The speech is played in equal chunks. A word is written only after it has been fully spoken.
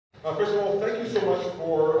First of all, thank you so much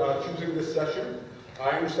for choosing this session.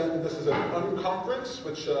 I understand that this is an unconference,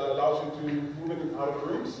 which allows you to move in and out of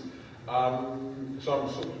rooms. So I'm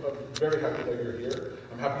very happy that you're here.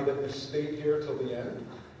 I'm happy that you stayed here till the end.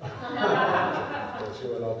 Of course,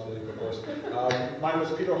 you're allowed to leave, of course. My name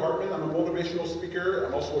is Peter Hartman. I'm a motivational speaker.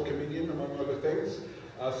 I'm also a comedian, among other things.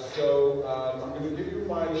 So I'm going to give you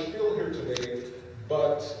my spiel here today.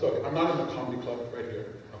 But look, I'm not in a comedy club right here.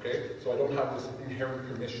 Okay? So I don't have this inherent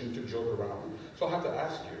permission to joke around. So I'll have to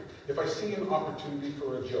ask you, if I see an opportunity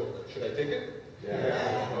for a joke, should I take it?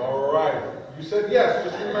 Yes. All right. You said yes,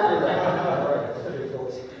 just remember that. All right. Okay,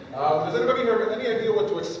 folks. Does anybody have any idea what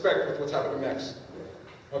to expect with what's happening next?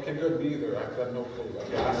 Okay, good. Me either. I've got no clue.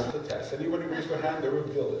 Okay, that's the test. Anybody raise their hand, they're a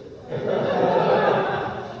villain.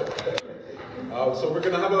 So we're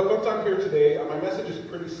going to have a fun time here today. My message is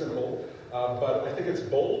pretty simple, but I think it's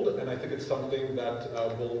bold, and I think it's something that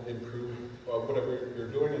will improve whatever you're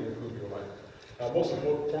doing and improve your life. Most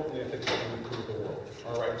importantly, I think it's going to improve the world.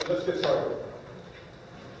 All right, so let's get started.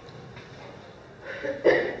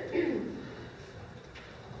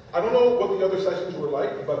 I don't know what the other sessions were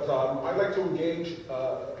like, but I'd like to engage,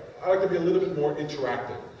 I'd like to be a little bit more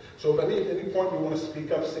interactive. So if at any point you want to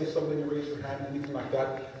speak up, say something, you raise your hand, anything like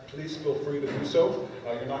that, please feel free to do so.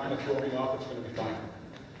 You're not going to throw me off, it's going to be fine.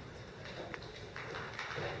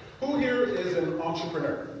 Who here is an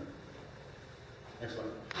entrepreneur?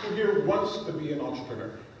 Excellent. Who here wants to be an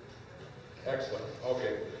entrepreneur? Excellent.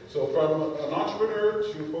 Okay. So from an entrepreneur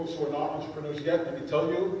to folks who are not entrepreneurs yet, let me tell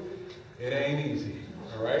you, it ain't easy.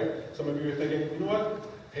 All right? Some of you are thinking, you know what?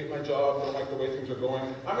 Hate my job, don't like the way things are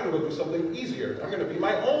going. I'm going to go do something easier. I'm going to be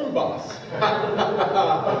my own boss.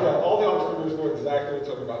 Yeah, all the entrepreneurs know exactly what I'm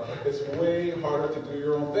talking about. It's way harder to do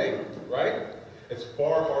your own thing, right? It's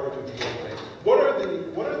far harder to do your own thing. What are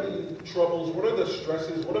the troubles? What are the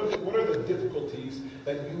stresses? What are the difficulties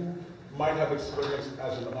that you might have experienced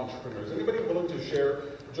as an entrepreneur? Is anybody willing to share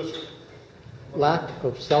just lack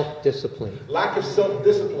of self-discipline? Lack of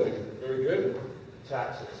self-discipline. Very good.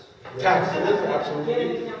 Taxes. Taxes,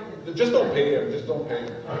 absolutely. Just don't pay him. Just don't pay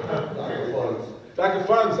him. Lack of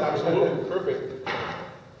funds, absolutely. Perfect.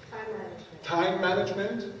 Time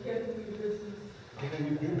management. Getting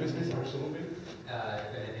a new business, absolutely.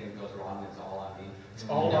 If anything goes wrong, it's all on me. It's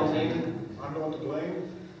all on me. I'm the one to blame.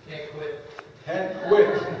 Can't quit. Can't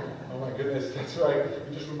quit. Oh my goodness, that's right.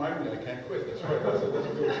 You just reminded me, I can't quit. That's right. That's a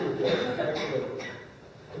real truth. Yeah. Excellent.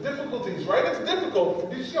 The difficulties, right? It's difficult.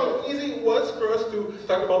 Did you see how easy it was for us to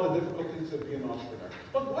talk about the difficulties of being an entrepreneur?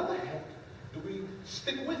 But what the heck do we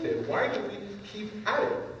stick with it? Why do we keep at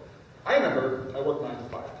it? I remember I worked 9 to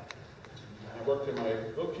 5. And I worked in my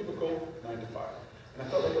little cubicle 9 to 5. And I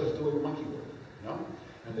felt like I was doing monkey work, you know?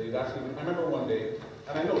 And they'd ask me, I remember one day,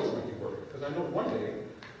 and I know it's monkey work, because I know one day,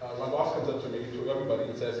 my boss comes up to me, to everybody,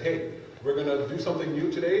 and says, hey, we're going to do something new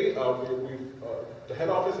today. The head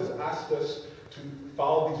office has asked us to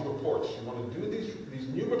file these reports. You want to do these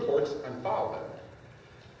new reports and file them.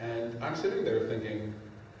 And I'm sitting there thinking,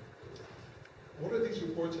 what are these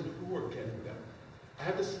reports and who are getting them? I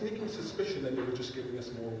had this sneaking suspicion that they were just giving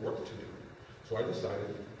us more work to do. So I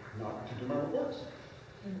decided not to do my reports.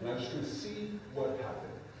 And I was just going to see what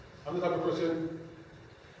happened. I'm the type of person,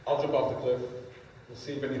 I'll jump off the cliff. We'll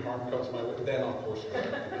see if any harm comes my way. Then I'll course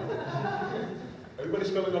correct, you know?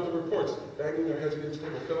 Everybody's filling out the reports, banging their heads against the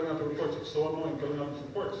table, filling out the reports. It's so annoying filling out these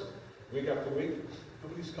reports. Week after week,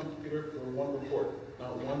 nobody's come to Peter for one report,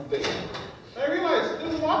 not one thing. And I realized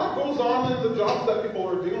there's a lot that goes on in the jobs that people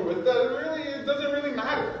are dealing with that it doesn't really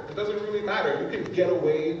matter. It doesn't really matter. You can get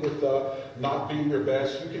away with not being your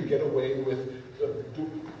best. You can get away with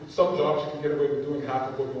some jobs. You can get away with doing half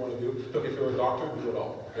of what you want to do. Look, if you're a doctor, do it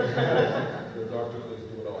all. If you're a doctor, please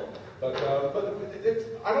do it all. But it's,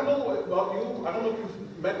 I don't know about you. I don't know if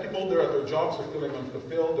you've met people there at their jobs. They're feeling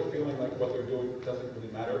unfulfilled. They're feeling like what they're doing doesn't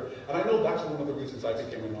really matter. And I know that's one of the reasons I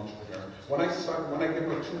became an entrepreneur. When I gave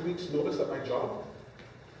my 2 weeks notice at my job,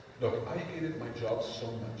 look, I hated my job so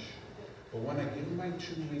much. But when I gave my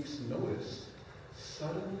 2 weeks notice,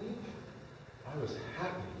 suddenly I was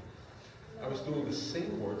happy. I was doing the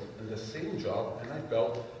same work and the same job, and I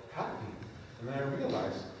felt happy. And then I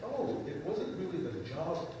realized, oh, it wasn't really the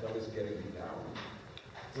job that was getting me down.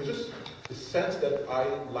 It was just the sense that I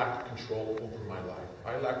lacked control over my life.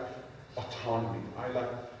 I lacked autonomy. I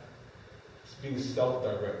lacked being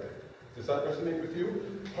self-directed. Does that resonate with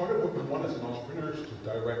you? Part of what we want as an entrepreneur is to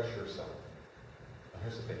direct yourself. Now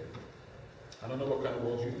here's the thing. I don't know what kind of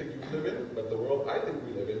world you think you live in, but the world I think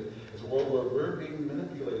we live in is a world where we're being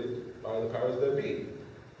manipulated by the powers that be.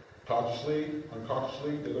 Consciously,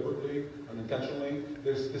 unconsciously, deliberately, unintentionally.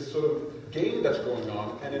 There's this sort of gain that's going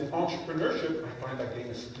on, and in entrepreneurship, I find that gain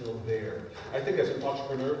is still there. I think as an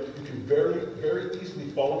entrepreneur, you can very, very easily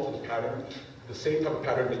fall into the pattern, the same type of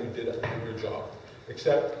pattern that you did at your job.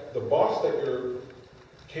 Except the boss that you're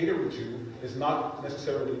catering to is not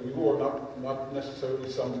necessarily you, or not necessarily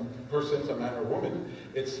some person, some man or woman.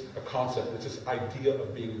 It's a concept. It's this idea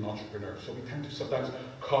of being an entrepreneur. So we tend to sometimes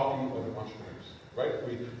copy other entrepreneurs, right?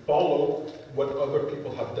 We follow what other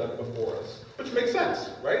people have done before us, which makes sense,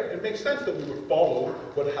 right? It makes sense that we would follow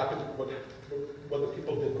what happened, what the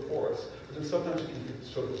people did before us. But then sometimes you can get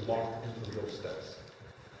sort of locked into those steps.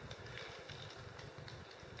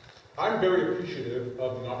 I'm very appreciative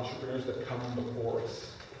of the entrepreneurs that come before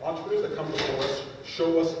us. Entrepreneurs that come before us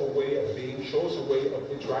show us a way of being, show us a way of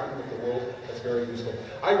interacting with the world that's very useful.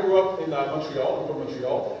 I grew up in Montreal. I'm from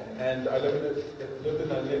Montreal, and I lived in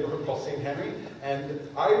a neighborhood called St. Henry, and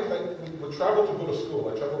I would travel to go to school.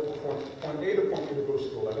 I traveled from point A to point B to go to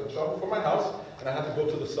school. I had to travel from my house, and I had to go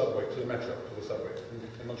to the subway, to the metro, to the subway.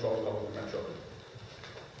 In Montreal, it's called the metro.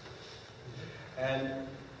 And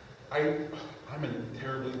I'm a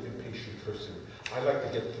terribly impatient person. I like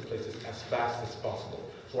to get to places as fast as possible.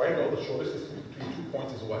 So I know the shortest distance between 2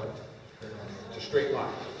 points is what? It's a straight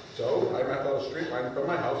line. So I mapped out a straight line from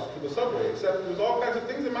my house to the subway, except there's all kinds of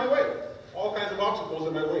things in my way. All kinds of obstacles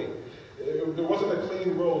in my way. There wasn't a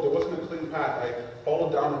clean road, there wasn't a clean path. I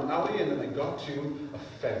followed down an alley and then I got to a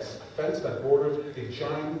fence that bordered a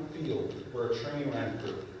giant field where a train ran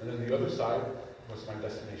through. And then the other side was my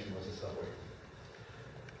destination, was the subway.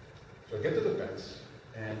 So I get to the fence,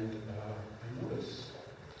 and I notice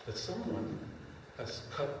that someone has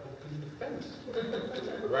cut open the fence.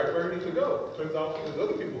 Right where I need to go. Turns out there's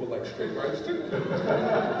other people who like straight lines too.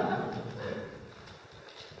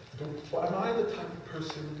 Am I the type of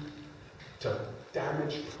person to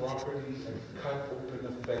damage property and cut open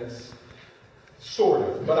a fence? Sort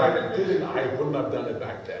of, but I wouldn't have done it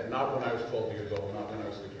back then. Not when I was 12 years old, not when I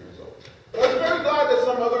was 15 years old. But I was very glad that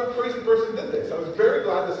some other crazy person did this. I was very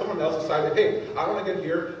glad that someone else decided, hey, I want to get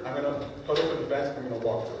here, I'm going to cut open the fence, I'm going to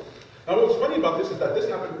walk through it. Now what's funny about this is that this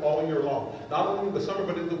happened all year long. Not only in the summer,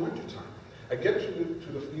 but in the wintertime. I get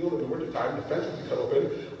to the field in the wintertime, the fence would be cut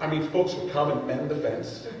open. I mean, folks would come and mend the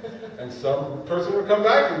fence. And some person would come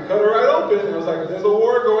back and cut it right open. And I was like, there's a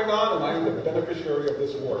war going on, and I'm the beneficiary of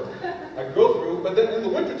this war. I go through, but then in the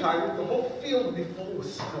wintertime, the whole field would be full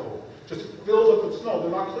with snow. Just fills up with snow.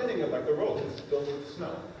 They're not cleaning it like the roads. It's filled with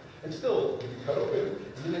snow. And still, it would be cut open,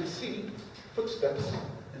 and then I'd see footsteps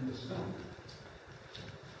in the snow.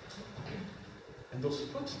 And those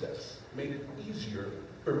footsteps made it easier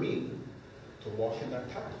for me to walk in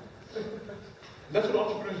that path. And that's what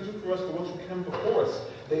entrepreneurs do for us, the ones who come before us.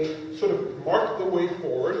 They sort of mark the way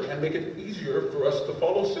forward and make it easier for us to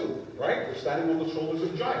follow suit, right? We're standing on the shoulders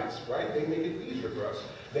of giants, right? They make it easier for us.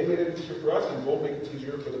 They made it easier for us, and we'll make it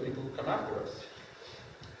easier for the people who come after us.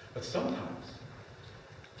 But sometimes,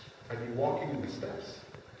 I'd be walking in the steps.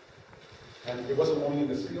 And it wasn't only in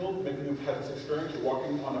this field. Maybe you've had this experience, you're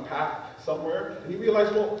walking on a path somewhere, and you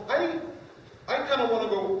realize, well, I kind of want to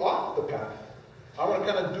go off the path. I want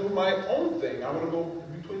to kind of do my own thing. I want to go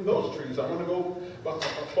between those trees. I want to go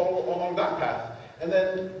follow along that path. And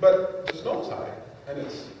then, but the snow's high, and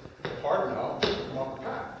it's hard now to come off the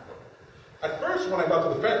path. At first, when I got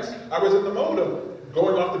to the fence, I was in the mode of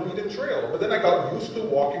going off the beaten trail. But then I got used to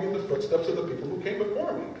walking in the footsteps of the people who came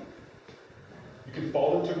before me. You can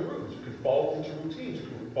fall into grooves. You can fall into routines. You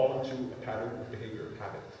can fall into a pattern of behavior,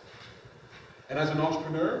 habit. And as an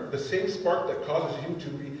entrepreneur, the same spark that causes you to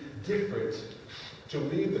be different, to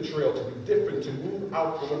leave the trail, to be different, to move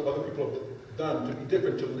out from what other people have done, to be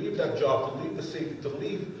different, to leave that job, to leave the safety, to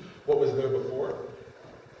leave what was there before,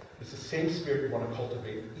 it's the same spirit you want to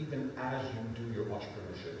cultivate even as you do your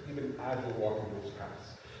entrepreneurship, even as you're walking those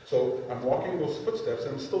paths. So I'm walking those footsteps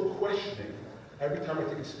and I'm still questioning every time I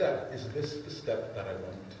take a step, is this the step that I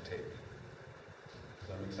want to take? Does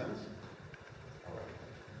that make sense? All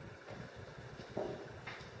right.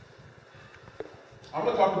 I'm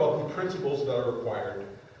going to talk about the principles that are required.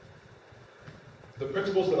 The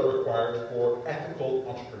principles that are required for ethical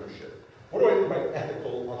entrepreneurship. What do I mean by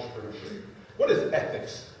ethical entrepreneurship? What is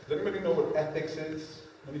ethics? Does anybody know what ethics is?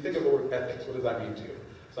 When you think of the word ethics, what does that mean to you?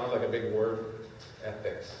 Sounds like a big word.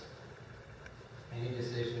 Ethics. Any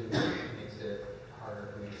decision that makes it harder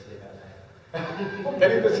for me to sleep at night.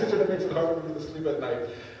 Any decision that makes it harder for me to sleep at night.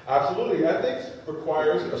 Absolutely. Ethics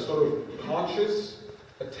requires a sort of conscious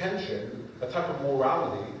attention, a type of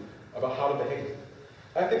morality about how to behave.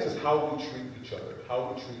 Ethics is how we treat each other,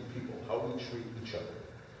 how we treat people, how we treat each other.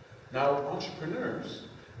 Now, entrepreneurs,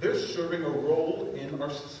 they're serving a role in our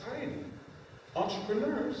society.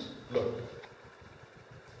 Entrepreneurs, look,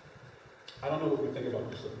 I don't know what you think about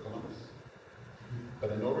Christopher Columbus,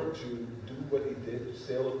 but in order to do what he did,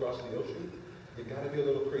 sail across the ocean, you got to be a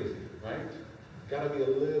little crazy, right? Got to be a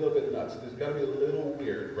little bit nuts. There's got to be a little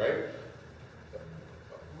weird, right?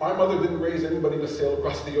 My mother didn't raise anybody to sail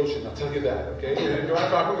across the ocean, I'll tell you that, okay? And if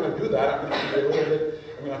I'm going to do that, I'm going to be a little bit,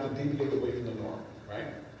 I'm going to have to deviate away from the norm, right?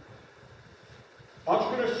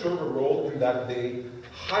 Entrepreneurs serve a role in that they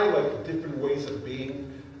highlight different ways of being,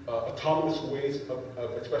 autonomous ways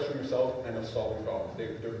of expressing yourself and of solving problems.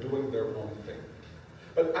 They're doing their own thing.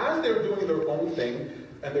 But as they're doing their own thing,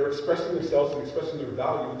 and they're expressing themselves and expressing their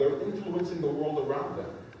value, they're influencing the world around them.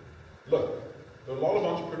 Look, there are a lot of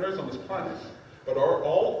entrepreneurs on this planet, but are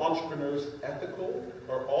all entrepreneurs ethical?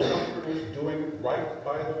 Are all entrepreneurs doing right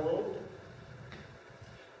by the world?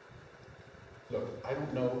 Look, I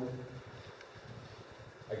don't know.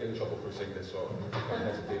 I get in trouble for saying this, so I can't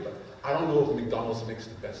hesitate, but I don't know if McDonald's makes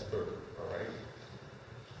the best burger, all right?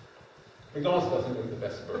 McDonald's doesn't make the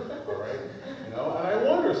best burger, all right? You know, and I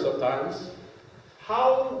wonder sometimes,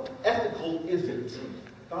 how ethical is it?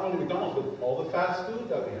 Not only McDonald's, but all the fast food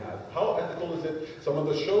that we have. How ethical is it, some of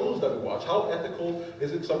the shows that we watch? How ethical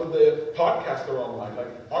is it, some of the podcasts that are online? Like,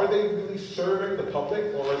 are they really serving the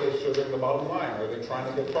public, or are they serving the bottom line? Are they trying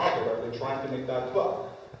to get profit? Are they trying to make that buck?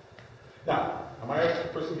 Now, am I a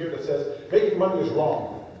person here that says, making money is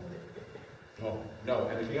wrong? No.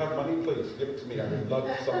 And if you have money, please, give it to me. I would love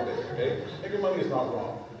some of it, okay? Making money is not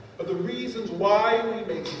wrong. But the reasons why we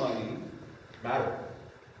make money matter.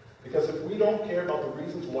 Because if we don't care about the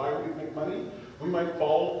reasons why we make money, we might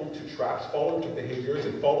fall into traps, fall into behaviors,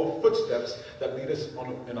 and follow footsteps that lead us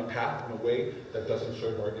in a path in a way that doesn't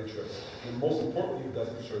serve our interests. And most importantly, it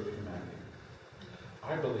doesn't serve humanity.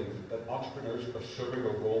 I believe that entrepreneurs are serving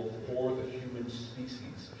a role for the human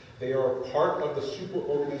species. They are a part of the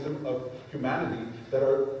superorganism of humanity that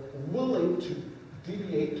are willing to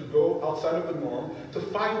deviate, to go outside of the norm, to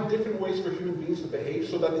find different ways for human beings to behave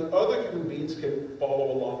so that the other human beings can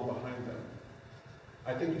follow along behind them.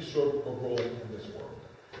 I think you serve a role in this world.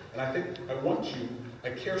 And I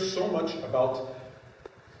care so much about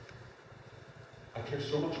the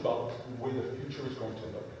way the future is going to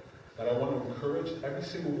look, that I want to encourage every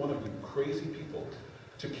single one of you crazy people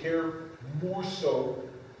to care more so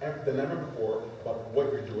than ever before about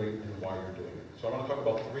what you're doing and why you're doing it. So I want to talk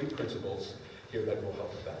about 3 principles here that will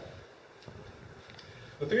help with that.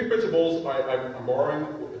 The 3 principles, I'm borrowing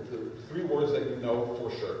the 3 words that you know for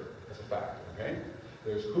sure as a fact, okay?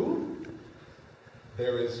 There's who,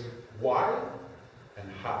 there is why, and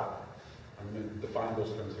how. I'm going to define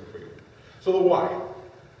those terms here for you. So the why,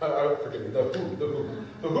 forgive me, the who.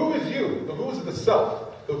 The who is you, the who is the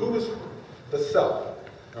self, the who is the self,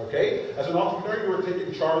 okay? As an entrepreneur, you are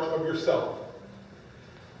taking charge of yourself.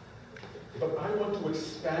 But I want to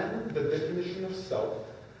expand the definition of self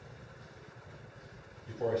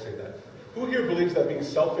before I say that. Who here believes that being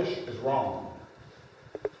selfish is wrong?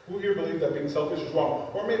 Who here believes that being selfish is wrong?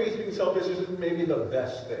 Or maybe being selfish isn't maybe the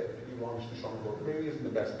best thing. Maybe wrong is too strong a word. Maybe isn't the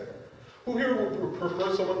best thing. Who here would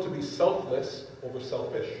prefer someone to be selfless over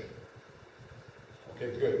selfish?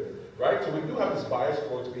 Okay, good. Right? So we do have this bias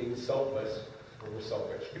towards being selfless over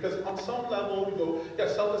selfish. Because on some level we go, yeah,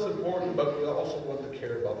 self is important, but we also want to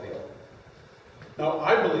care about the other. Now,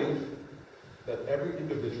 I believe that every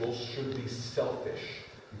individual should be selfish,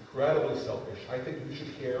 incredibly selfish. I think you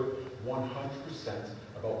should care 100%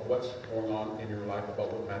 about what's going on in your life,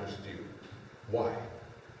 about what matters to you. Why?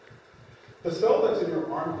 The cell that's in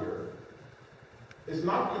your arm here is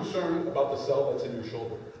not concerned about the cell that's in your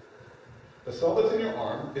shoulder. The cell that's in your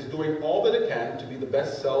arm is doing all that it can to be the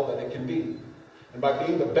best cell that it can be. And by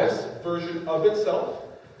being the best version of itself,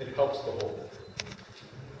 it helps the whole.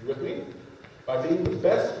 You with me? By being the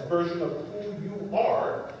best version of who you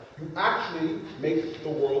are, you actually make the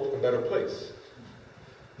world a better place.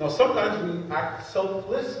 Now, sometimes we act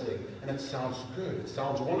selflessly, and it sounds good, it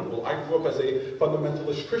sounds wonderful. I grew up as a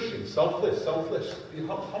fundamentalist Christian, selfless, be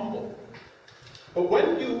humble. But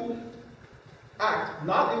when you act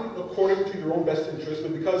not according to your own best interest,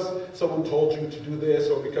 but because someone told you to do this,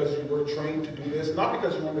 or because you were trained to do this, not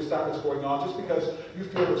because you understand what's going on, just because you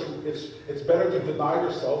feel it's better to deny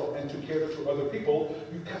yourself and to care for other people,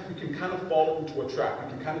 you can kind of fall into a trap.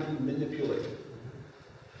 You can kind of be manipulated.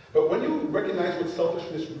 But when you recognize what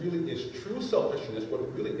selfishness really is, true selfishness, what it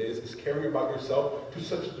really is caring about yourself to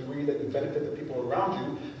such a degree that you benefit the people around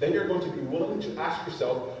you, then you're going to be willing to ask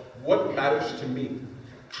yourself, what matters to me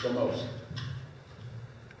the most?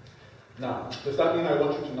 Now, does that mean I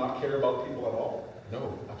want you to not care about people at all?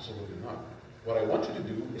 No, absolutely not. What I want you to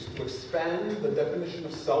do is to expand the definition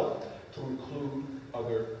of self to include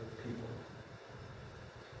other people.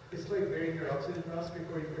 It's like wearing your oxygen mask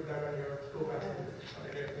before you put that on your school basket.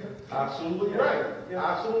 Absolutely right. Yeah.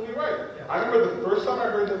 Absolutely right. Yeah. I remember the first time I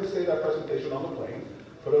heard them say that presentation on the plane,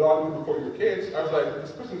 put it on you before your kids, I was like,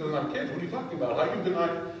 this person doesn't have kids. What are you talking about?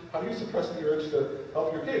 How do you suppress the urge to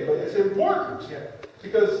help your kid? But it's important. Yeah.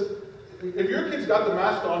 Because if your kid's got the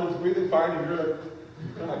mask on and is breathing fine and you're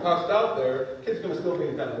kind of passed out there, kid's going to still be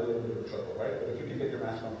in kind of a little bit of trouble, right? But if you can get your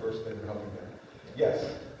mask on first, then you're helping them.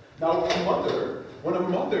 Yes. Now, when a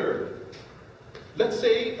mother, let's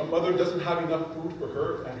say a mother doesn't have enough food for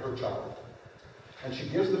her and her child, and she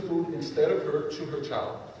gives the food instead of her to her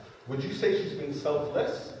child, would you say she's being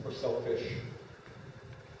selfless or selfish?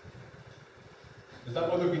 Is that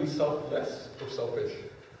mother being selfless or selfish?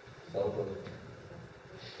 Selfless.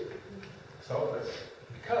 Selfless.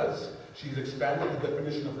 Because she's expanded the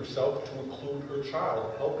definition of herself to include her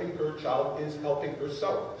child. Helping her child is helping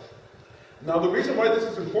herself. Now, the reason why this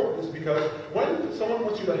is important is because when someone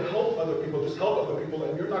wants you to help other people, just help other people,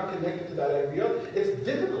 and you're not connected to that idea, it's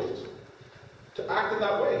difficult to act in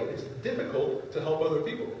that way. It's difficult to help other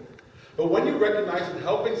people. But when you recognize that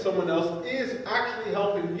helping someone else is actually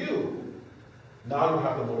helping you, now you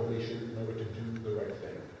have the motivation in order to do the right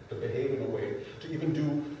thing, to behave in a way, to even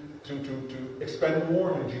to expend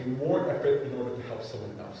more energy, more effort in order to help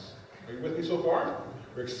someone else. Are you with me so far?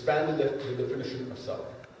 We're expanding the definition of self.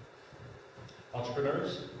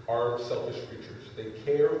 Entrepreneurs are selfish creatures. They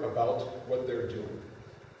care about what they're doing.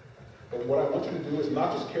 But what I want you to do is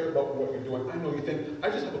not just care about what you're doing. I know you think, I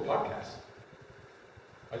just have a podcast.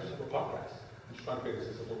 I'm just trying to create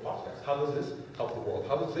this simple podcast. How does this help the world?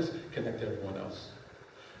 How does this connect to everyone else?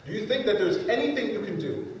 Do you think that there's anything you can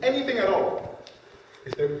do, anything at all?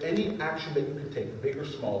 Is there any action that you can take, big or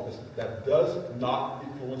small, that does not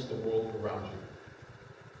influence the world around you?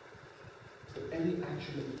 Is there any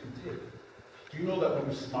action that you can take? Do you know that when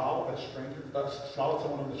you smile at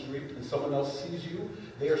someone on the street and someone else sees you,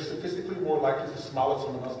 they are statistically more likely to smile at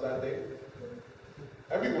someone else that day?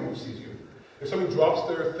 Everyone who sees you. If somebody drops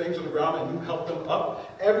their things on the ground and you help them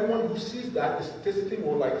up, everyone who sees that is statistically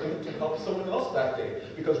more likely to help someone else that day.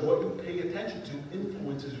 Because what you pay attention to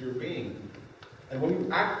influences your being. And when you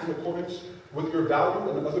act in accordance with your value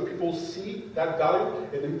and other people see that value,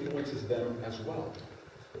 it influences them as well.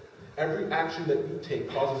 Every action that you take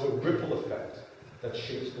causes a ripple effect that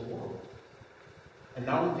shapes the world. And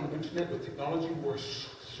now with the internet, with technology, we're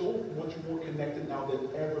so much more connected now than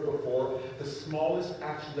ever before. The smallest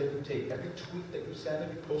action that you take, every tweet that you send,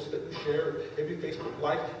 every post that you share, every Facebook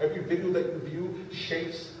like, every video that you view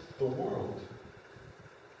shapes the world.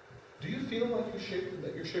 Do you feel like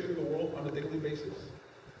you're shaping the world on a daily basis?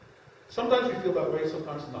 Sometimes you feel that way,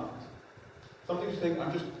 sometimes not. Sometimes you think,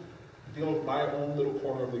 I'm just dealing with my own little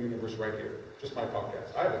corner of the universe right here. Just my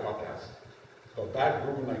podcast. I have a podcast. It's called Bad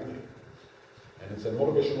Guru Nightly. And it's a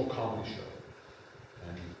motivational comedy show.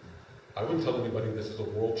 And I wouldn't tell anybody this is a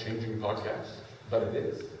world-changing podcast, but it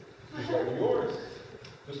is. Just like yours.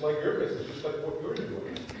 Just like your business. Just like what you're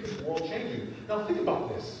doing. It's world-changing. Now think about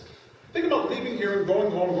this. Think about leaving here and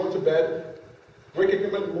going home, going to bed, waking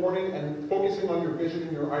up in the morning and focusing on your vision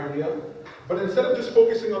and your idea. But instead of just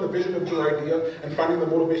focusing on the vision of your idea and finding the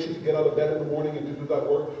motivation to get out of bed in the morning and to do that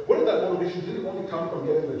work, what if that motivation didn't only come from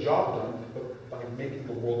getting the job done, but by making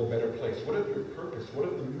the world a better place? What if your purpose, what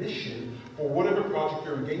if the mission for whatever project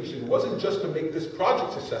you're engaged in wasn't just to make this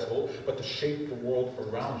project successful, but to shape the world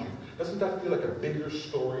around you? Doesn't that feel like a bigger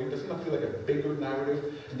story? Doesn't that feel like a bigger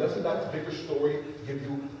narrative? And doesn't that bigger story give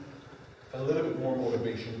you a little bit more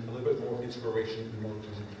motivation, a little bit more inspiration in order to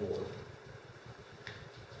move forward?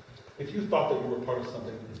 If you thought that you were part of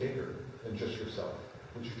something bigger than just yourself,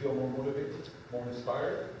 would you feel more motivated, more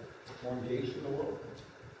inspired, more engaged in the world?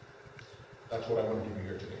 That's what I want to give you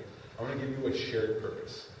here today. I want to give you a shared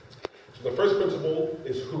purpose. So the first principle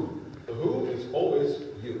is who. The who is always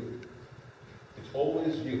you. It's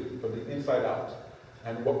always you, from the inside out.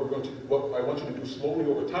 And what I want you to do slowly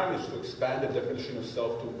over time is to expand the definition of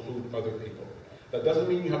self to include other people. That doesn't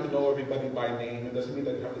mean you have to know everybody by name. It doesn't mean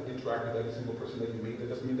that you have to interact with every single person that you meet. It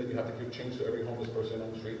doesn't mean that you have to give change to every homeless person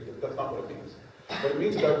on the street. That's not what it means. What it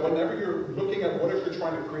means is that whenever you're looking at whatever you're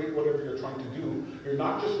trying to create, whatever you're trying to do, you're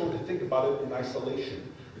not just going to think about it in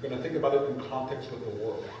isolation. You're going to think about it in context with the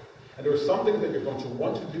world. And there are some things that you're going to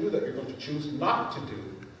want to do that you're going to choose not to do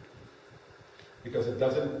because it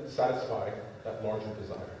doesn't satisfy that larger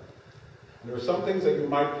desire. And there are some things that you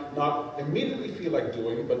might not immediately feel like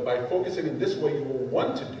doing, but by focusing in this way, you will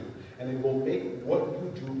want to do, and it will make what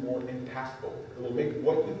you do more impactful. It will make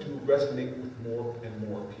what you do resonate with more and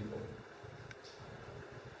more people.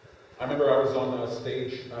 I remember I was on a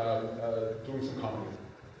stage doing some comedy,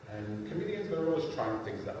 And comedians, they're always trying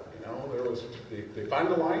things out, you know? They find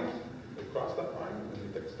the line, they cross that line, and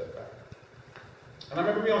then they take a step back. And I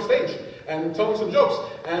remember being on stage and telling some jokes,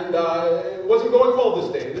 and it wasn't going well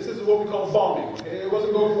this day. This is what we call bombing. It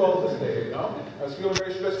wasn't going well this day, you know? I was feeling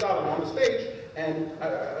very stressed out. I'm on the stage, and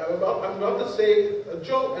I'm about to say a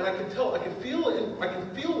joke, and I can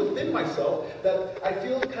feel within myself that I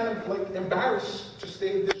feel kind of like embarrassed to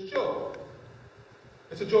say this joke.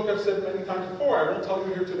 It's a joke I've said many times before. I won't tell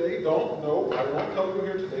you here today. No, I won't tell you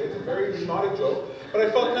here today. It's a very exotic joke, but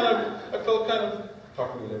I felt kind of.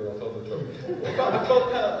 Talk to me later. I'll tell the joke. I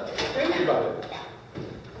felt kind of crazy about it,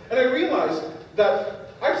 and I realized that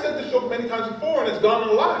I've said this joke many times before, and it's gotten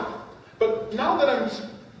a laugh. But now that I'm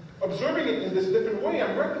observing it in this different way,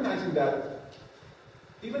 I'm recognizing that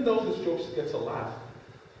even though this joke gets a laugh,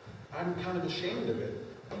 I'm kind of ashamed of it.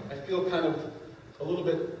 I feel kind of a little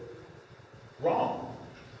bit wrong.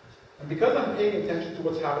 And because I'm paying attention to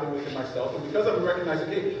what's happening within myself, and because I'm recognizing,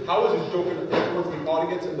 hey, how is this joke going to influence the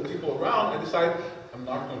audience and the people around, I decide I'm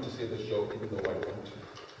not going to say this joke even though I want to.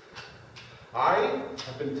 I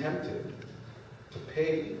have been tempted to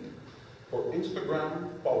pay for Instagram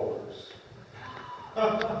followers.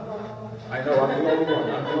 I know, I'm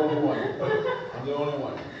the only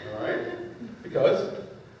one. All right? Because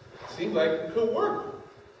it seems like it could work.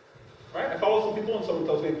 Right? I follow some people and someone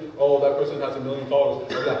tells me, oh, that person has 1 million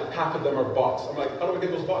followers, or that half of them are bots. I'm like, how do I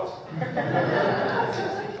get those bots?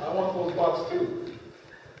 I want those bots too.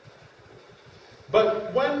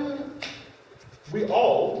 But when we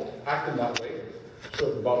all act in that way,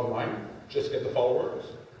 so the bottom line, just get the followers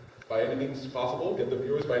by any means possible, get the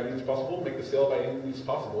viewers by any means possible, make the sale by any means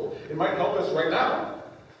possible, it might help us right now.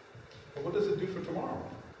 But what does it do for tomorrow?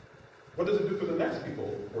 What does it do for the next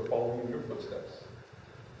people who are following in your footsteps?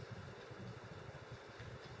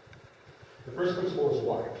 The first principle is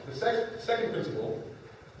why. The second principle,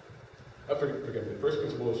 forgive me, the first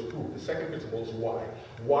principle is who. The second principle is why.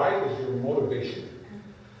 Why is your motivation?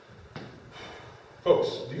 Folks,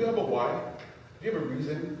 do you have a why? Do you have a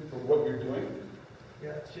reason for what you're doing?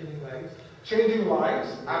 Yeah, changing lives. Changing lives,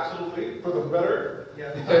 absolutely, for the better.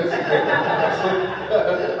 Yeah.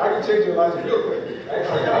 I can change your lives real quick.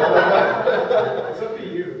 Actually, I love that. It's up to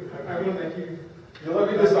you. I mean, like you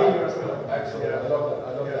let me decide. yourself. Excellent. Yeah. I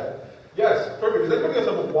love that. Yes, perfect. Does anybody else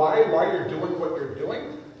have a why you're doing what you're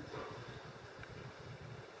doing?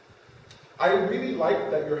 I really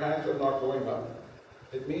like that your hands are not going up.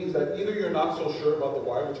 It means that either you're not so sure about the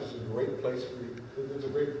why, which is a great place for you. It's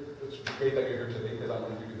great that you're here today because I'm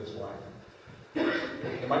going to give you this why.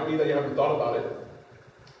 It might be that you haven't thought about it,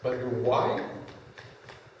 but your why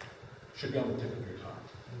should be on the tip of your tongue.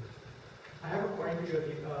 I have a point to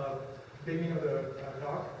the beginning of the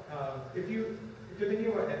talk. If you're thinking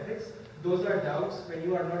about ethics, those are doubts when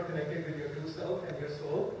you are not connected with your true self and your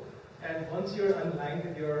soul. And once you're aligned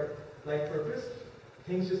with your life purpose,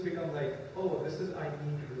 things just become like, oh, this is, I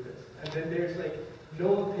need to do this. And then there's like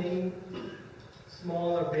no thing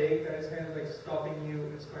small or big that is kind of like stopping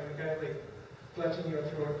you. It's kind of like clutching your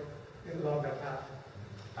throat along that path.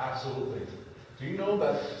 Absolutely. Do you know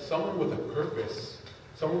that someone with a purpose,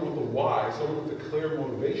 someone with a why, someone with a clear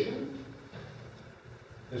motivation,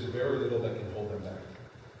 there's very little that can hold them back.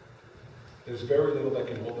 There's very little that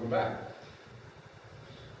can hold them back.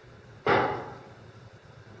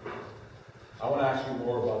 I want to ask you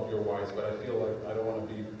more about your whys, but I feel like I don't want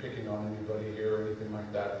to be picking on anybody here or anything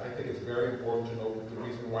like that. I think it's very important to know the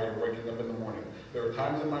reason why you're waking up in the morning. There are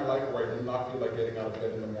times in my life where I did not feel like getting out of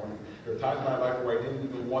bed in the morning. There are times in my life where I didn't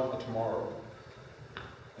even want a tomorrow.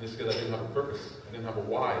 And it's because I didn't have a purpose. I didn't have a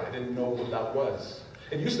why. I didn't know what that was.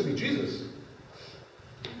 It used to be Jesus.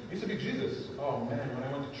 It used to be Jesus. Oh man, when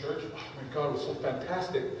I went to church, oh my God, it was so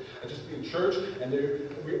fantastic. I just be in church, and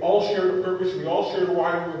we all shared a purpose, we all shared a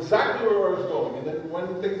why, we knew exactly where I was going. And then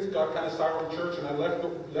when things got kind of sour in church, and I left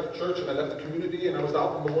church, and I left the community, and I was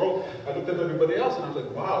out in the world, I looked at everybody else, and I was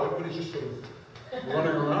like, wow, everybody's just sort of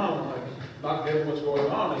running around, like not getting what's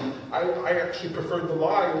going on. And I actually preferred the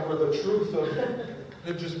lie over the truth of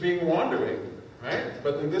it just being wandering, right?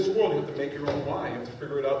 But in this world, you have to make your own why. You have to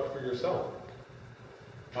figure it out for yourself.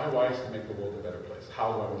 My why is to make the world a better place.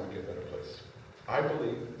 How do I want to make it a better place? I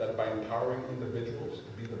believe that by empowering individuals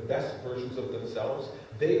to be the best versions of themselves,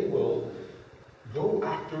 they will go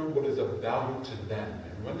after what is of value to them.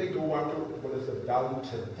 And when they go after what is of value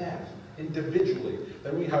to them, individually,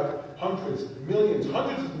 then we have hundreds of millions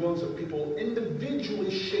of people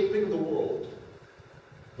individually shaping the world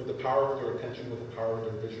with the power of their attention, with the power of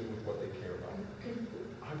their vision, with what they care about.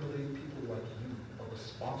 I believe people like you are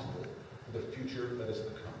responsible for the future that is to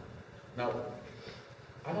come. Now,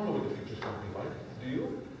 I don't know what the future is going to be like. Do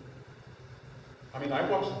you? I mean, I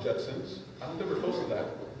watched the Jetsons. I don't think we're close to that.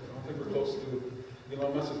 I don't think we're close to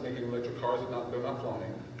Elon Musk is making electric cars that they're not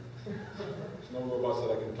flying. There's no robots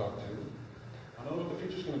that I can talk to. I don't know what the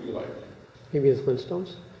future's going to be like. Maybe the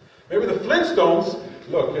Flintstones? Maybe the Flintstones.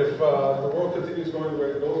 Look, if the world continues going the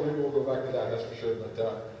way it goes, maybe we'll go back to that. That's for sure. But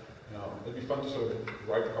it'd be fun to sort of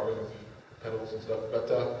ride cars with pedals and stuff.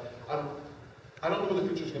 But I don't know what the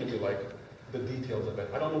future's going to be like. The details of it.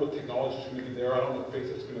 I don't know what technology is going to be there. I don't know what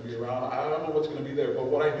Facebook's going to be around. I don't know what's going to be there. But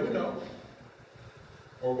what I do know,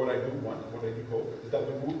 or what I do want, what I do hope, is that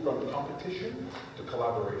we move from competition to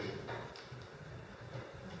collaboration.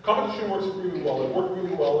 Competition works really well. It worked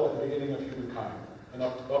really well at the beginning of humankind, and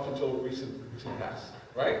up until recent past,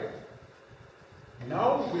 right?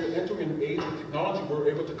 Now we're entering an age of technology where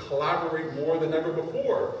we're able to collaborate more than ever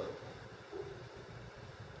before.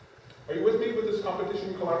 Are you with me with this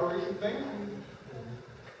competition collaboration thing?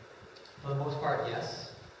 For the most part,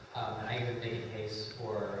 yes. And I even make a case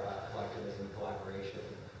for collectivism, collaboration,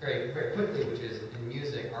 very, very quickly, which is in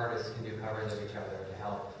music, artists can do covers of each other to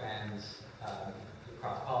help fans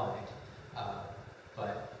cross-pollinate.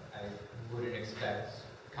 But I wouldn't expect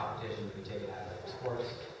competition to be taken out of sports.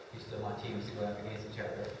 You still want teams to go up against each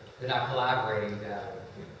other. They're not collaborating to have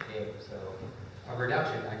a game. So a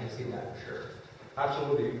reduction, I can see that for sure.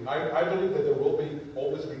 Absolutely. I believe that there will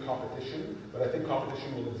always be competition, but I think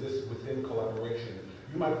competition will exist within collaboration.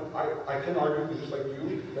 I can argue, just like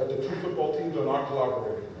you, that the two football teams are not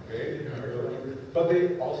collaborating, okay? But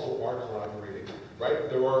they also are collaborating, right?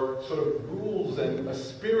 There are sort of rules and a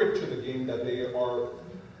spirit to the game that they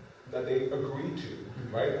agree to,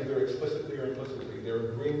 right? Either explicitly or implicitly.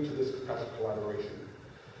 They're agreeing to this type of collaboration.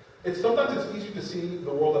 Sometimes it's easy to see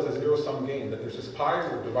the world as a zero-sum game, that there's this pie,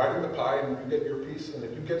 we're dividing the pie, and you get your piece, and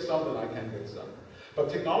if you get some, then I can get some.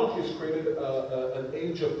 But technology has created an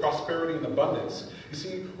age of prosperity and abundance. You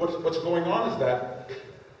see, what's going on is that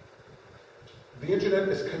the internet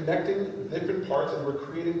is connecting different parts, and we're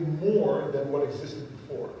creating more than what existed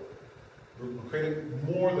before. We're creating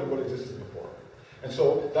more than what existed before. And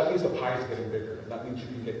so that means the pie is getting bigger, and that means you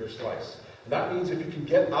can get your slice. And that means if you can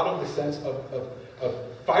get out of the sense of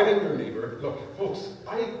fighting your neighbor. Look, folks,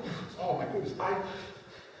 oh my goodness,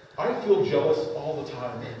 I feel jealous all the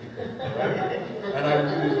time of people, right? And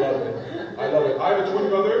I really love it. I love it. I have a twin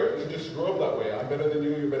brother who just grew up that way. I'm better than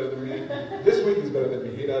you, you're better than me. This week he's better than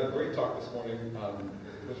me. He had a great talk this morning.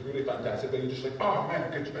 It was really fantastic. But you're just like, oh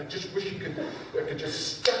man, I just wish I could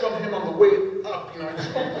just step on him on the way up,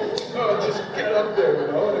 just get up there,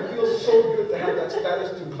 And it feels so good to have that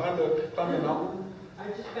status to climb the mountain. I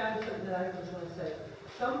just found something that I just want to say.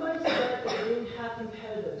 Somebody said that they didn't have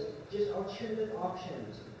competitors, just alternative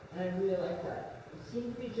options. And I really like that. It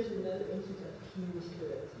seems to be just another instance of HiMY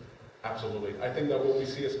SYeD. Absolutely. I think that what we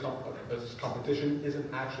see as competition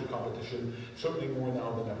isn't actually competition, certainly more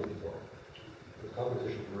now than ever before. The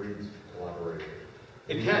competition breeds collaboration.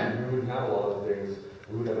 It can. We wouldn't have a lot of things.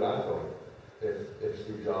 We wouldn't have an iPhone if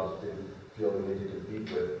Steve Jobs didn't feel the need to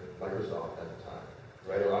compete with Microsoft at the time,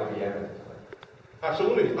 right? Or IBM at the time.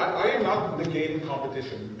 Absolutely. I am not negating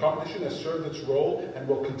competition. Competition has served its role and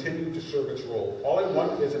will continue to serve its role. All I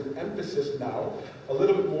want is an emphasis now, a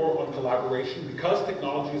little bit more on collaboration, because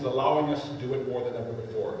technology is allowing us to do it more than ever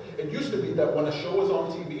before. It used to be that when a show was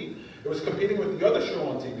on TV, it was competing with the other show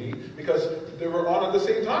on TV because they were on at the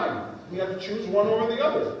same time. You had to choose one over the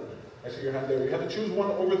other. I see your hand there. You had to choose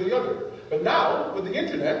one over the other. But now, with the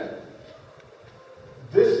internet,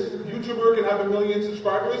 this YouTuber can have 1 million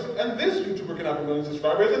subscribers, and this YouTuber can have 1 million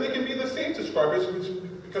subscribers, and they can be the same subscribers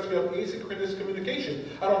because we have asynchronous communication.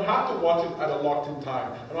 I don't have to watch it at a locked-in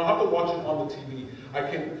time. I don't have to watch it on the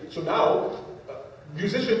TV. So now,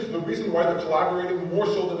 musicians, the reason why they're collaborating more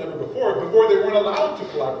so than ever before they weren't allowed to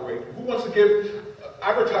collaborate. Who wants to give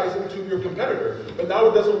advertising to your competitor? But now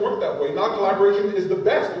it doesn't work that way. Now collaboration is the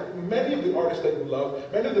best. Many of the artists that you love,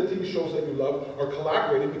 many of the TV shows that you love are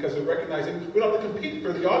collaborating because they're recognizing we don't have to compete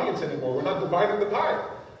for the audience anymore. We're not dividing the pie.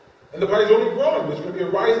 And the pie is only growing. There's going to be a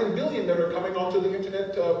rising billion that are coming onto the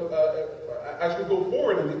internet as we go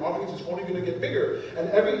forward, and the audience is only going to get bigger. And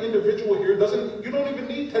every individual here you don't even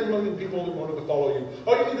need 10 million people in order to follow you.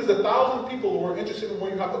 All you need is 1,000 people who are interested in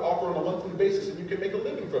what you have to offer on a monthly basis, and you can make a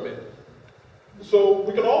living from it. So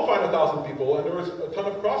we can all find 1,000 people, and there is a ton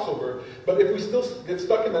of crossover. But if we still get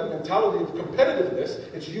stuck in that mentality of competitiveness,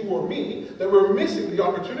 it's you or me, then we're missing the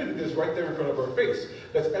opportunity that is right there in front of our face.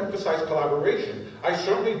 Let's emphasize collaboration. I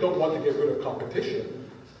certainly don't want to get rid of competition,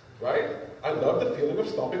 right? I love the feeling of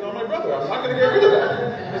stomping on my brother. I'm not going to get rid of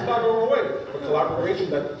that. It's not going away. But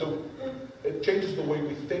collaboration, it changes the way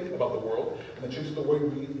we think about the world, and it changes the way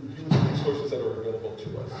we use the resources that are available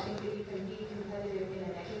to us. I think that you can be competitive in a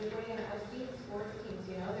negative way, and I've seen sports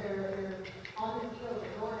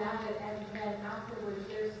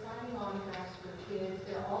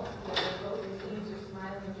all together, both the teams are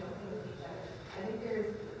smiling and joking with each other. I think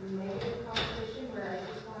there's negative competition where I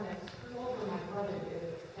just want to screw over my brother to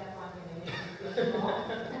step on him and make him feel small.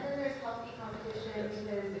 And then there's healthy competition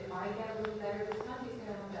because if I get a little better, this country's going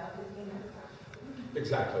to have to up his game next time.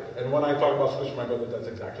 Exactly. And when I talk about switch my brother, that's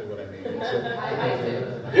exactly what I mean. So, I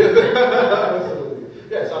do. yes, absolutely.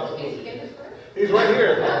 Yes, absolutely. Is he in this room? He's right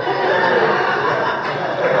here.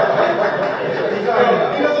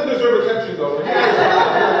 He doesn't deserve attention, though.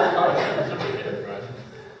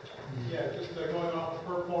 Yeah, just going off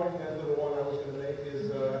her point and to the one I was going to make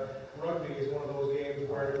is rugby is one of those games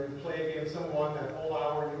where you play against someone that whole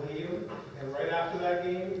hour you hate him, and right after that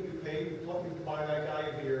game you buy that guy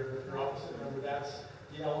a beer with your opposite number. That's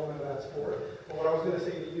the element of that sport. But what I was going to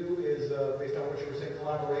say to you is, based on what you were saying,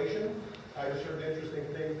 collaboration. I just heard an interesting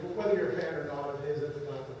thing. Whether you're a fan or not of his, that's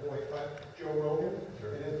not the point. But Joe Rogan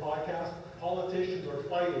in his podcast, politicians are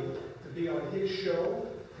fighting to be on his show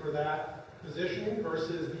for that positioning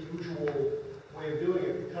versus the usual way of doing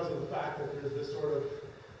it because of the fact that there's this sort of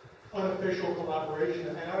unofficial collaboration.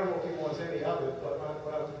 And I don't know if he wants any of it, but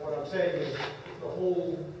what I'm saying is the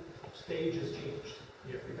whole stage has changed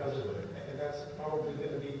because of it. And that's probably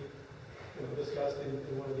going to be discussed in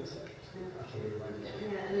one of these sessions.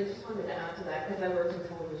 Yeah, and I just wanted to add to that, because I worked in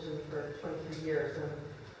television for 23 years, and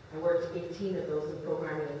I worked 18 of those in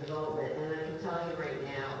programming and development, and I can tell you right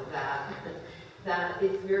now that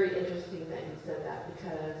it's very interesting that you said that,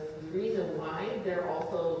 because the reason why they're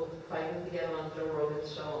also fighting to get on Joe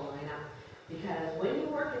Rogan's show and line up, because when you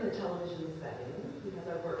work in the television setting, because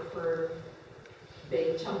I worked for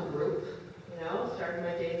Big Chum Group, started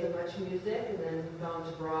my days of Much Music and then gone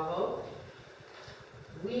to Bravo,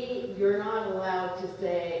 you're not allowed to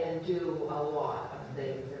say and do a lot of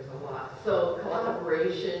things. There's a lot. So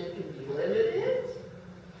collaboration can be limited,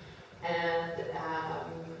 and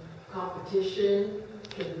competition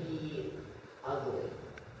can be ugly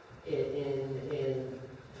in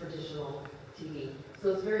traditional TV. So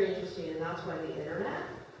it's very interesting, and that's why the internet,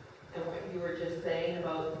 and what you were just saying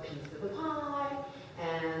about the piece of the pie,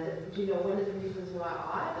 and one of the reasons why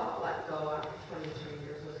I got let go after 23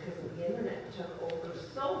 years was because the internet took over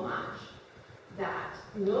so much that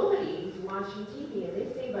nobody's watching TV. And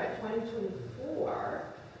they say by 2024,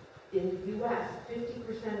 in the U.S.,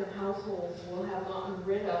 50% of households will have gotten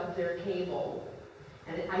rid of their cable.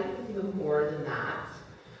 And I think it's even more than that.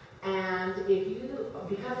 And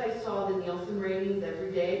because I saw the Nielsen ratings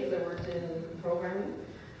every day, because I worked in programming,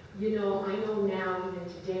 I know now, even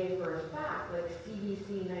today, for a fact, like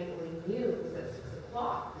CBC Nightly News at 6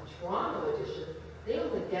 o'clock, the Toronto edition, they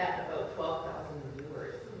only get about 12,000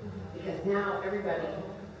 viewers. Because now everybody,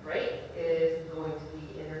 is going to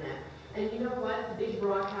the internet. And you know what? The big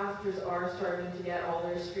broadcasters are starting to get all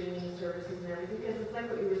their streaming services and everything, because it's like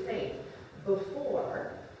what you were saying.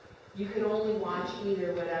 Before, you could only watch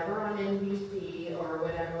either whatever on NBC or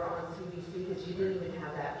whatever on CBC, because you didn't even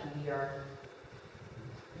have that PVR.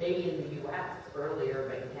 Maybe in the U.S. earlier,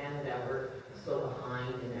 but in Canada we're so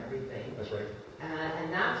behind in everything. That's right.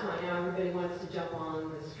 And that's why now everybody wants to jump on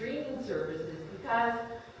the streaming services, because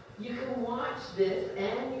you can watch this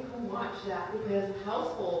and you can watch that, because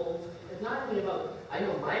households, it's not even about, I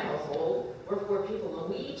know my household, we're 4 people, and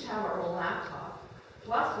we each have our own laptop.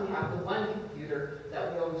 Plus we have the one computer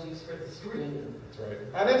that we always use for the streaming. That's right.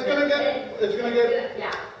 And it's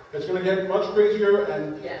gonna get much crazier,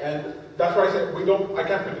 and that's why I said I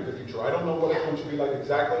can't predict the future. I don't know what it's going to be like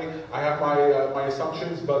exactly. I have my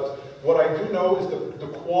assumptions, but what I do know is the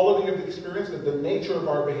quality of the experience, that the nature of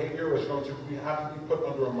our behavior is going to have to be put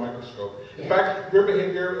under a microscope. In fact, your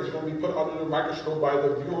behavior is going to be put under a microscope by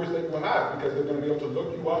the viewers that you have, because they're going to be able to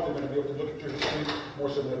look you up, they're going to be able to look at your history more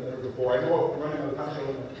so than ever before. I know I'm running out of time, so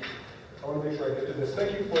I want to make sure I get to this.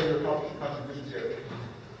 Thank you for your contributions here.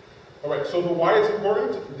 All right, so the why is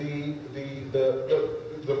important, the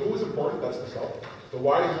who is important, that's the self. The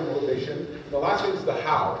why is your motivation. And the last thing is the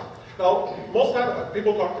how. Now, most times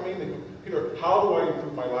people talk to me and they go, Peter, how do I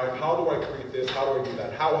improve my life? How do I create this? How do I do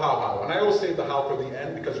that? How? And I always say the how for the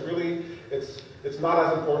end, because really it's not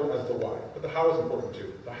as important as the why. But the how is important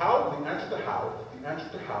too. The how, the answer to how,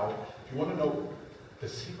 if you want to know the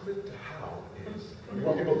secret to how is, you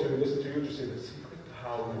want people to listen to you, just say the secret to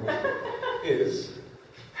how is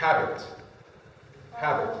habit.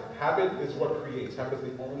 Habit is what creates. Habit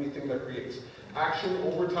is the only thing that creates. Action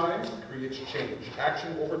over time creates change.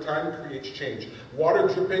 Action over time creates change. Water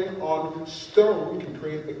dripping on stone can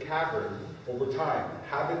create the cavern over time.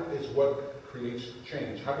 Habit is what creates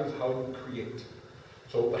change. Habit is how you create.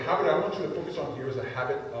 So the habit I want you to focus on here is a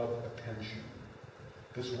habit of attention.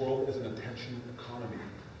 This world is an attention economy.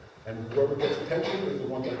 And whoever gets attention is the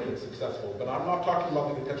one that gets successful. But I'm not talking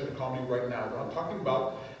about the attention economy right now. What I'm talking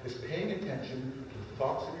about is paying attention to the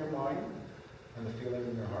thoughts in your mind and the feeling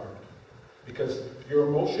in your heart. Because your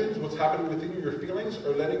emotions, what's happening within you, your feelings,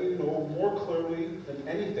 are letting you know more clearly than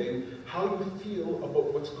anything how you feel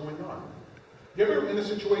about what's going on. You ever in a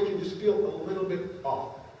situation just feel a little bit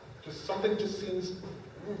off? Just something just seems,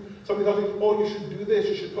 something tells you, oh, you should do this,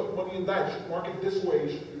 you should put money in that, you should market this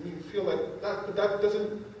way, you feel like that, but that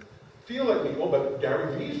doesn't feel like me. Oh, but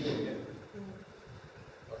Gary Vee's doing it.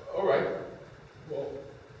 All right. Well,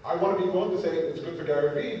 I want to be willing to say it's good for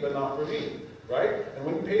Gary Vee, but not for me. Right? And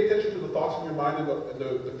when you pay attention to the thoughts in your mind and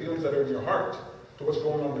the feelings that are in your heart, to what's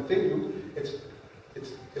going on within you,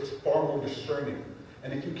 it's far more discerning.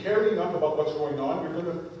 And if you care enough about what's going on, you're going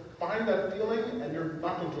to find that feeling and you're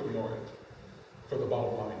not going to ignore it. For the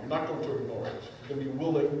bottom line, you're not going to ignore it. You're going to be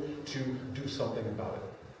willing to do something about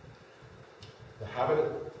it. The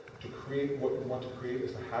habit to create what you want to create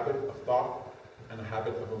is a habit of thought and a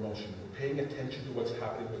habit of emotion. Paying attention to what's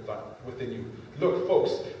happening within you. Look,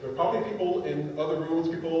 folks, there are probably people in other rooms,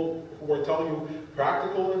 people who are telling you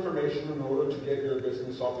practical information in order to get your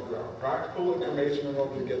business off the ground. Practical information in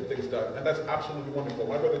order to get things done. And that's absolutely wonderful.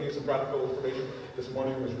 My brother gave some practical information this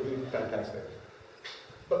morning. It was really fantastic.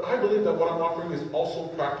 But I believe that what I'm offering is also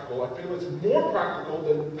practical. I feel it's more practical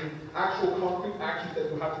than the actual concrete actions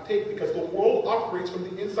that you have to take, because the world operates from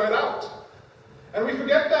the inside out. And we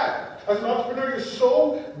forget that. As an entrepreneur, you're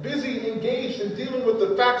so busy, engaged in dealing with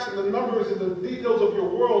the facts and the numbers and the details of your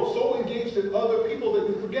world, so engaged in other people that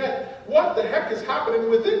you forget what the heck is happening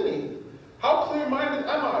within me. How clear-minded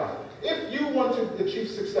am I? If you want to achieve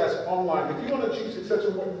success online, if you want to achieve success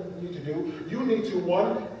in what you need to do, you need to,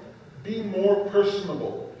 one, be more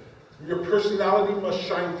personable. Your personality must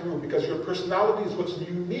shine through, because your personality is what's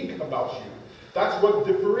unique about you. That's what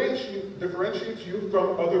differentiates you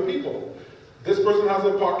from other people. This person has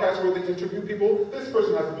a podcast where they interview people. This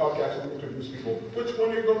person has a podcast where they interviews people. Which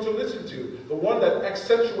one are you going to listen to? The one that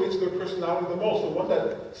accentuates their personality the most. The one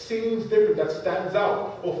that seems different, that stands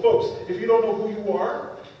out. Well, folks, if you don't know who you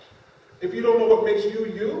are, if you don't know what makes you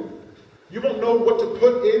you, you won't know what to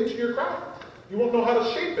put into your craft. You won't know how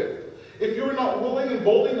to shape it. If you're not willing and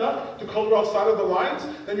bold enough to color outside of the lines,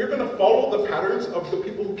 then you're going to follow the patterns of the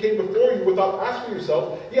people who came before you without asking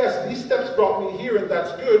yourself, yes, these steps brought me here and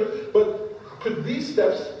that's good, but could these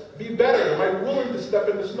steps be better? Am I willing to step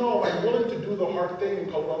in the snow? Am I willing to do the hard thing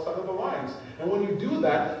and color outside of the lines? And when you do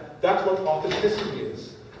that, that's what authenticity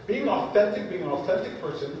is. Being authentic, being an authentic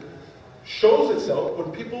person, shows itself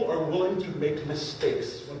when people are willing to make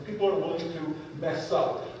mistakes, when people are willing to mess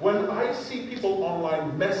up. When I see people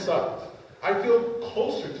online mess up, I feel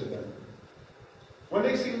closer to them. When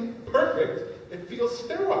they seem perfect, it feels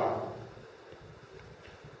sterile.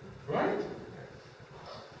 Right?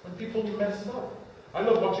 When people mess up. I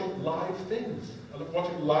love watching live things. I love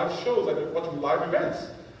watching live shows. I love watching live events.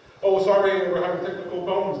 Oh, sorry, we're having technical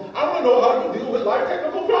problems. I want to know how you deal with live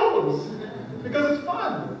technical problems. Because it's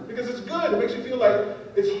fun. Because it's good. It makes you feel like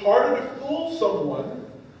it's harder to fool someone.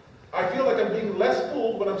 I feel like I'm being less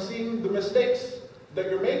fooled when I'm seeing the mistakes that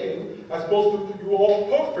you're making, as opposed to you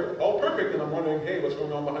all perfect, and I'm wondering, hey, what's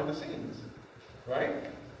going on behind the scenes? Right?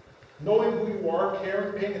 Knowing who you are,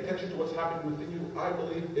 caring, paying attention to what's happening within you, I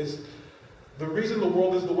believe, is the reason the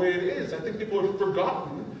world is the way it is. I think people have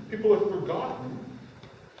forgotten.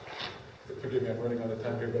 Forgive me, I'm running out of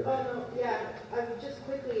time here, but... Oh, no, yeah. Just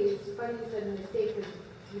quickly, it's funny you said mistake, because,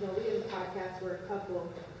 we have a podcast, we're a couple,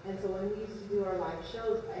 and so when we used to do our live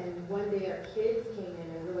shows, and one day our kids came in,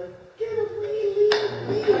 and we're like, get away,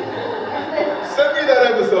 leave. Send me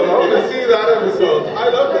that episode. I want to see that episode. I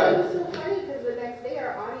love that. It was so funny, because the next day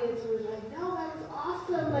our audience was like, no, that was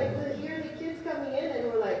awesome, like, to hear the kids coming in, and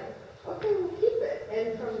we're like, okay, we'll keep it.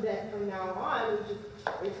 And from now on,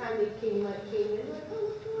 every time they came in, like, oh,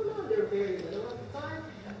 what's going on? They were very little at the time.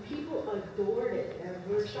 People adored it, and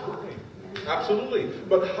we're shocked. Absolutely.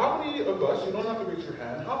 But how many of us, you don't have to raise your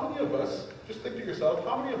hand, how many of us, just think to yourself,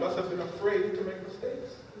 how many of us have been afraid to make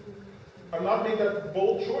mistakes? Have not made that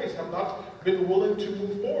bold choice, have not been willing to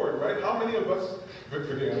move forward, right? How many of us,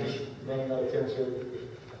 forgive me, I'm just running out of time, so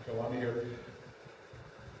if you want to hear.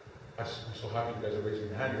 I'm so happy you guys are raising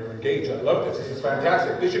your hand. You're engaged. I love this. This is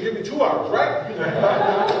fantastic. They should give me 2 hours,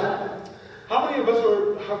 right? How many of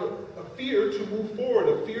us have a fear to move forward,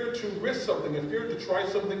 a fear to risk something, a fear to try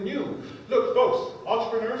something new? Look, folks,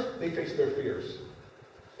 entrepreneurs, they face their fears.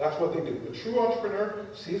 That's what they do. The true entrepreneur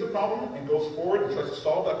sees a problem and goes forward and tries to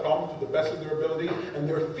solve that problem to the best of their ability, and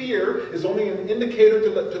their fear is only an indicator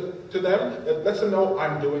to them that lets them know,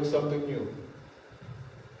 I'm doing something new.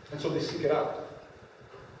 And so they seek it out.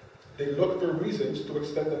 They look for reasons to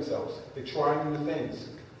extend themselves. They try new things.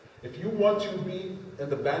 If you want to be in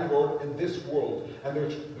the vanguard in this world, and there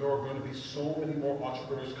are going to be so many more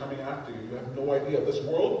entrepreneurs coming after you, you have no idea. This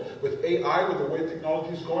world, with AI, with the way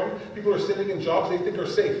technology is going, people are sitting in jobs they think are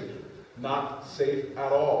safe. Not safe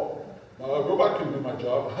at all. A robot can do my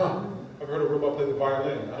job. I've heard a robot play the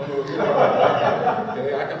violin. I don't know what you're talking about.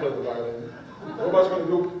 Okay, I can play the violin. The robot's going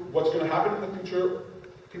to do what's going to happen in the future.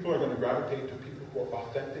 People are going to gravitate to people who are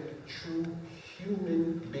authentic, true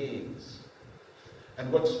human beings.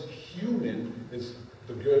 And what's human is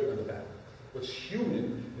the good and the bad. What's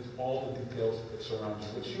human is all the details that surround you.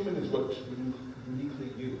 What's human is what's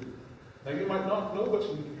uniquely you. Now you might not know what's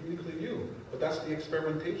uniquely you, but that's the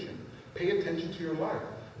experimentation. Pay attention to your life.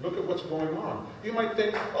 Look at what's going on. You might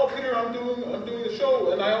think, oh Peter, I'm doing a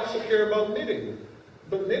show and I also care about knitting.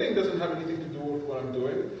 But knitting doesn't have anything to do with what I'm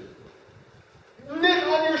doing. Knit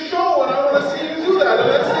on your show and I want to see you do that. And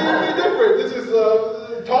let's see it be different. This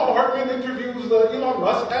is Tom Hartman interviews Elon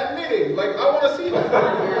Musk at knitting. Like, I want to see that.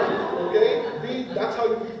 Okay? That's how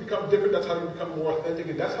you become different. That's how you become more authentic.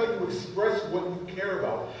 And that's how you express what you care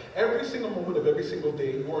about. Every single moment of every single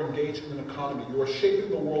day, you are engaged in an economy. You are shaping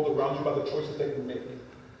the world around you by the choices that you make.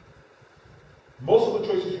 Most of the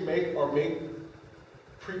choices you make are made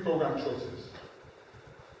pre-programmed choices.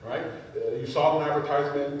 Right? You saw an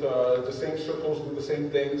advertisement, the same circles do the same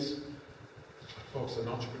things. Folks, an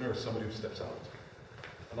entrepreneur is somebody who steps out.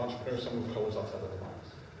 An entrepreneur is someone who colors outside of the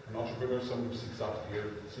lines. An entrepreneur is someone who seeks out fear,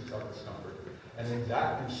 seeks out discomfort. And in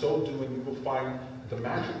so doing, you will find the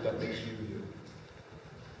magic that makes you you.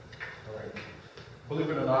 All right. Believe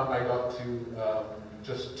it or not, I got to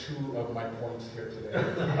just 2 of my points here today.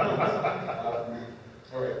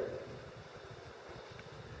 All right.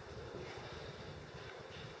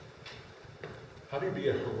 How do you be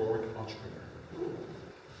a heroic entrepreneur?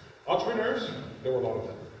 Entrepreneurs, there were a lot of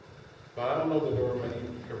them. But I don't know that there were many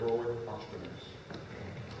heroic entrepreneurs.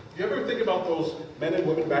 You ever think about those men and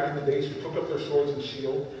women back in the days who took up their swords and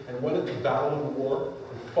shield and went into battle and war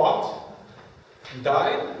and fought and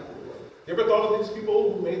died? You ever thought of these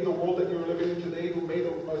people who made the world that you're living in today, who made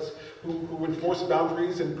us, who enforced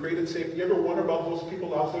boundaries and created safety? You ever wonder about those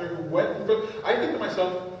people out there who went? I think to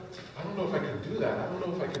myself, I don't know if I could do that. I don't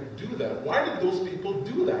know if I could do that. Why did those people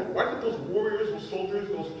do that? Why did those warriors, those soldiers,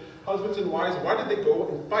 those husbands and wives, why did they go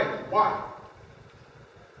and fight? Why?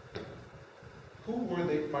 Who were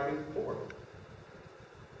they fighting for?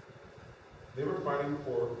 They were fighting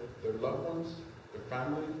for their loved ones, their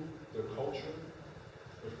family, their culture,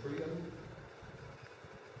 their freedom.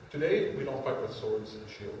 Today, we don't fight with swords and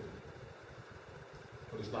shield.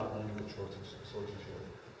 But it's not only with swords and shield.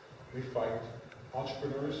 We fight.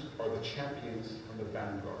 Entrepreneurs are the champions and the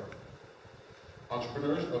vanguard.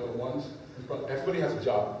 Entrepreneurs are the ones in front. Everybody has a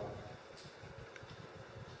job.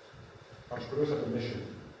 Entrepreneurs have a mission.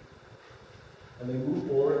 And they move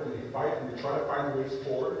forward and they fight and they try to find ways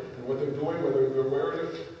forward. And what they're doing, whether they're aware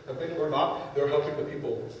of it or not, they're helping the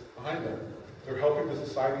people behind them. They're helping the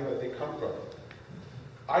society that they come from.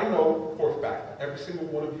 I know for a fact, every single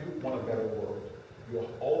one of you want a better world. You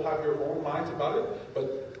all have your own minds about it,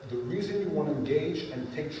 but the reason you want to engage and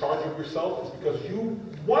take charge of yourself is because you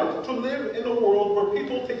want to live in a world where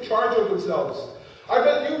people take charge of themselves. I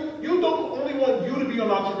bet you don't only want you to be an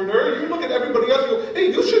entrepreneur. You look at everybody else, you go,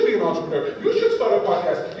 hey, you should be an entrepreneur. You should start a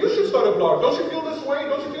podcast. You should start a blog. Don't you feel this way?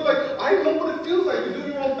 Don't you feel like, I know what it feels like to do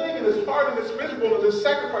your own thing, and it's hard, and it's miserable, and there's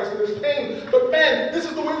sacrifice, and there's pain. But man, this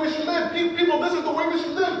is the way we should live. People, this is the way we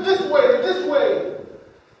should live. This way.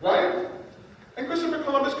 Right? And Christopher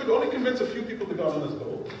Columbus could only convince a few people to go on this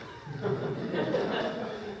boat.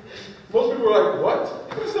 Most people were like, what?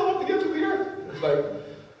 You're going to sail off the edge of the earth? It's like,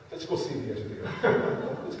 let's go see the edge of the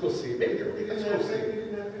earth. Let's go see. Maybe let's go see. He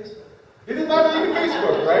didn't have Facebook. He didn't have any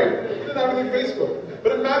Facebook, right? He didn't have any Facebook.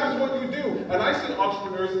 But it matters what you do. And I see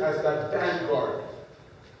entrepreneurs as that vanguard.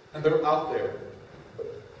 And they're out there. But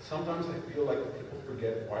sometimes I feel like people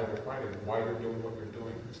forget why they're fighting, why you're doing what you're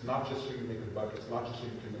doing. It's not just so you make a buck. It's not just so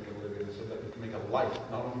you can make a living. It's so that you can make a life,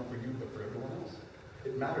 not only for you, but for everyone else.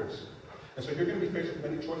 It matters. And so you're going to be faced with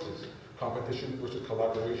many choices. Competition versus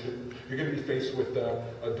collaboration. You're going to be faced with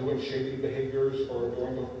doing shady behaviors or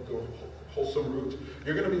going the wholesome route.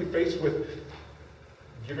 You're going to be faced with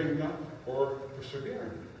giving up or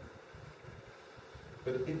persevering.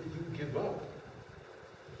 But if you give up,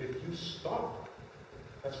 if you stop,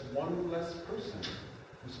 that's one less person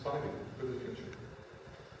who's fighting for the future.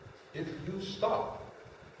 If you stop,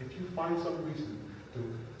 if you find some reason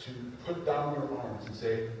to put down your arms and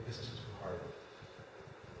say, this is too hard,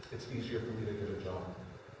 it's easier for me to get a job.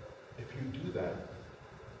 If you do that,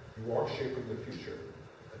 you are shaping the future.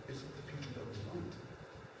 That isn't the future that we want.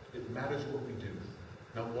 It matters what we do.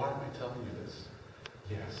 Now, why am I telling you this?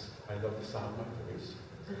 Yes, I love the sound of my voice.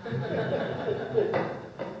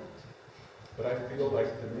 But I feel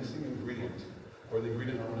like the missing ingredient, or the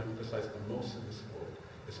ingredient I want to emphasize the most in this world,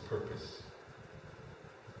 is purpose.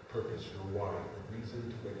 Purpose, your why, a reason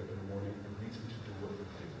to wake up in the morning, a reason to do what you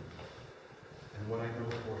do. And what I know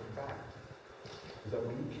for a fact is that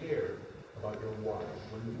when you care about your why,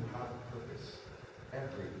 when you have purpose,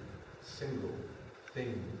 every single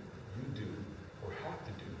thing you do or have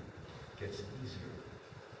to do gets easier.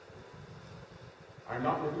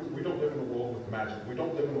 We don't live in a world with magic. We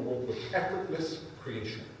don't live in a world with effortless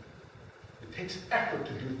creation. It takes effort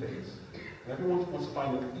to do things. And everyone wants to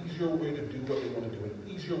find an easier way to do what they want to do, an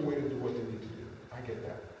easier way to do what they need to do. I get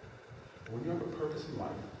that. But when you have a purpose in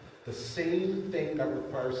life, the same thing that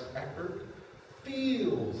requires effort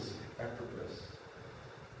feels effortless.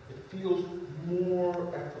 It feels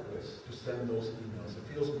more effortless to send those emails.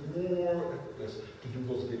 It feels more effortless to do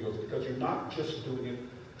those videos because you're not just doing it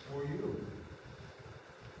for you.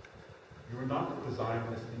 You are not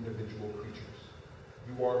designed as individual creatures.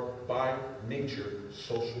 You are, by nature,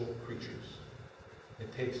 social creatures.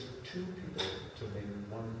 It takes two people to make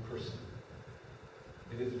one person.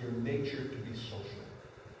 It is your nature to be social.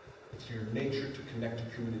 It's your nature to connect to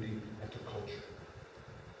community and to culture.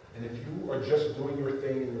 And if you are just doing your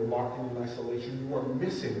thing and you're locked in isolation, you are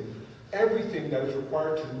missing everything that is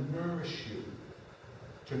required to nourish you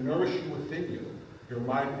within you, your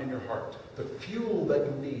mind and your heart, the fuel that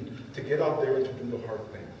you need to get out there and to do the hard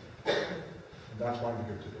thing. And that's why I'm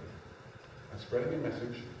here today. I'm spreading a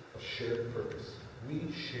message of shared purpose.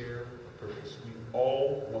 We share a purpose. We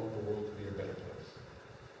all want the world to be a better place.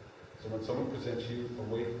 So when someone presents you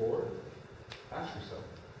a way forward, ask yourself,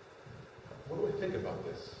 what do I think about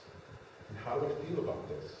this? And how do I feel about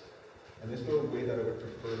this? And is there a way that I would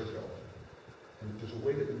prefer to go? And if there's a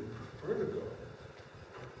way that you prefer to go,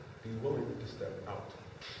 be willing to step out,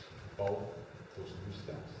 follow those new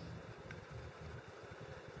steps.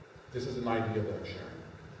 This is an idea that I'm sharing.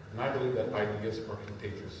 And I believe that ideas are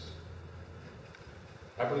contagious.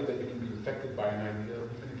 I believe that you can be affected by an idea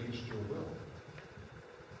even against your will.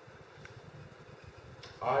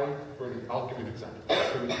 I'll give you an example.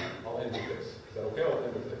 I'll end with this. Is that okay? I'll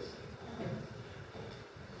end with this.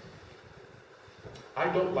 I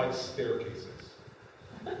don't like staircases.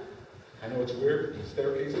 I know it's weird,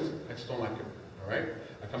 staircases, I just don't like them, all right?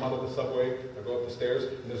 I come out of the subway, I go up the stairs,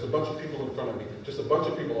 and there's a bunch of people in front of me. Just a bunch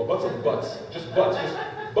of people, a bunch of butts, just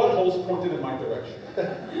buttholes pointed in my direction.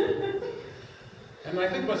 And I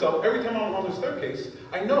think to myself, every time I'm on the staircase,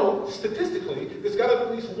 I know, statistically, there's got to be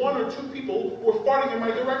at least one or two people who are farting in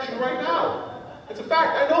my direction right now. It's a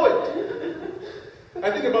fact, I know it.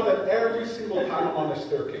 I think about that every single time I'm on a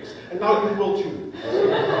staircase. And now you will too.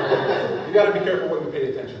 You got to be careful what you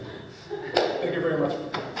pay attention to. Thank you very much.